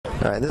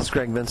All right, this is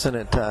Greg Vincent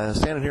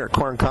standing here at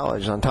Corn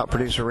College on Top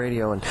Producer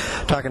Radio and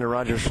talking to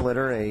Roger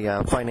Schlitter,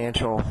 a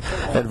financial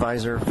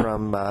advisor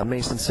from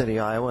Mason City,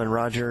 Iowa. And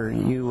Roger,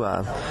 you,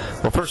 well,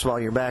 first of all,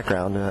 your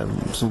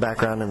background, some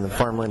background in the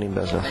farm lending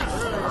business.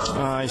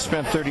 I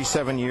spent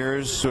 37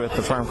 years with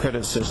the Farm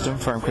Credit System,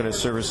 Farm Credit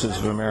Services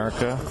of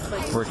America,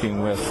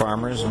 working with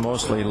farmers,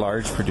 mostly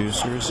large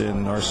producers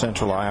in north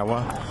central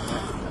Iowa.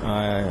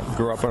 I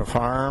grew up on a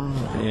farm,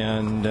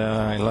 and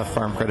I left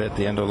Farm Credit at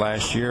the end of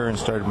last year and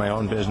started my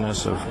own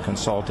business of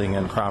consulting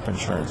and crop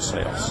insurance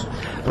sales.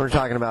 We're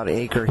talking about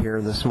ACRE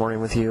here this morning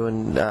with you,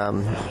 and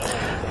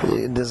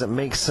does it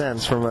make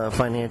sense from a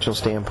financial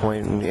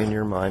standpoint in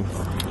your mind?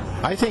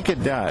 I think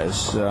it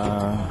does.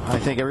 I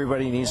think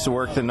everybody needs to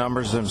work the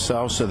numbers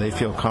themselves so they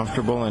feel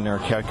comfortable in their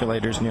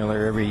calculators.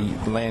 Nearly every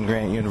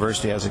land-grant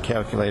university has a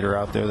calculator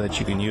out there that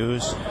you can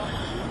use.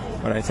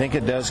 But I think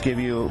it does give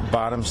you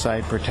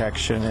bottom-side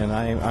protection, and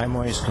I'm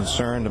always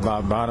concerned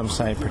about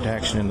bottom-side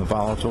protection in the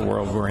volatile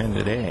world we're in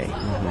today.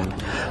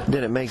 Mm-hmm.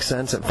 Did it make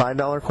sense at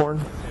 $5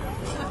 corn?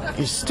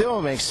 It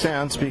still makes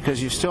sense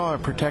because you still are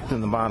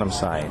protecting the bottom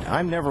side.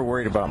 I'm never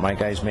worried about my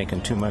guys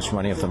making too much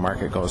money if the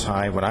market goes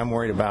high. What I'm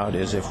worried about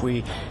is if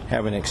we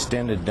have an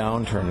extended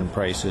downturn in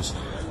prices,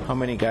 how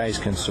many guys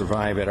can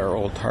survive at our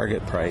old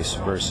target price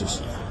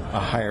versus a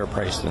higher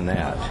price than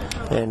that.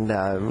 And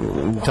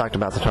we talked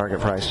about the target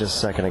price just a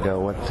second ago.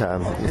 What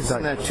it's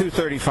in that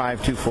 $235,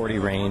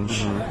 $240 range.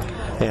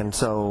 Mm-hmm. And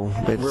so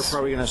we're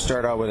probably going to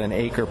start out with an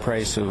acre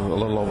price of a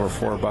little over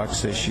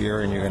 $4 this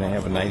year, and you're going to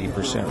have a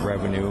 90%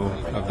 revenue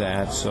of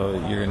that. So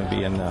you're going to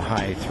be in the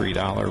high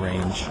 $3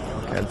 range.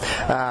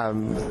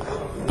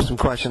 Okay. Some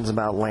questions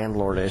about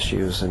landlord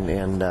issues,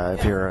 and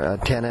if you're a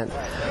tenant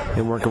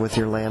and working with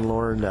your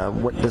landlord,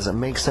 what does it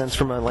make sense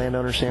from a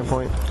landowner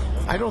standpoint?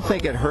 I don't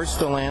think it hurts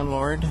the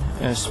landlord,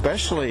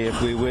 especially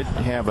if we would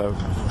have a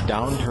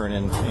downturn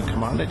in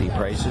commodity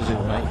prices. It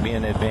might be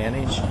an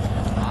advantage.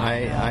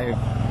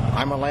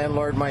 I'm a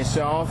landlord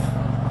myself,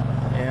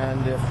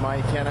 and if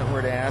my tenant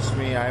were to ask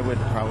me, I would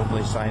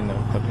probably sign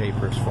the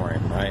papers for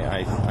him.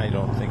 I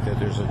don't think that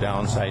there's a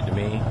downside to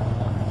me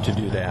to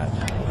do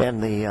that.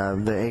 And the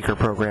ACRE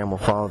program will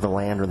follow the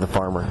land or the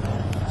farmer?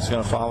 It's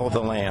going to follow the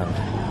land.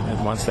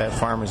 And once that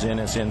farm is in,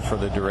 it's in for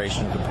the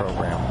duration of the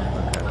program.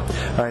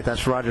 All right,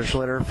 that's Roger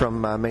Schlitter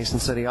from Mason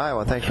City,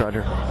 Iowa. Thanks,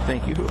 Roger.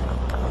 Thank you.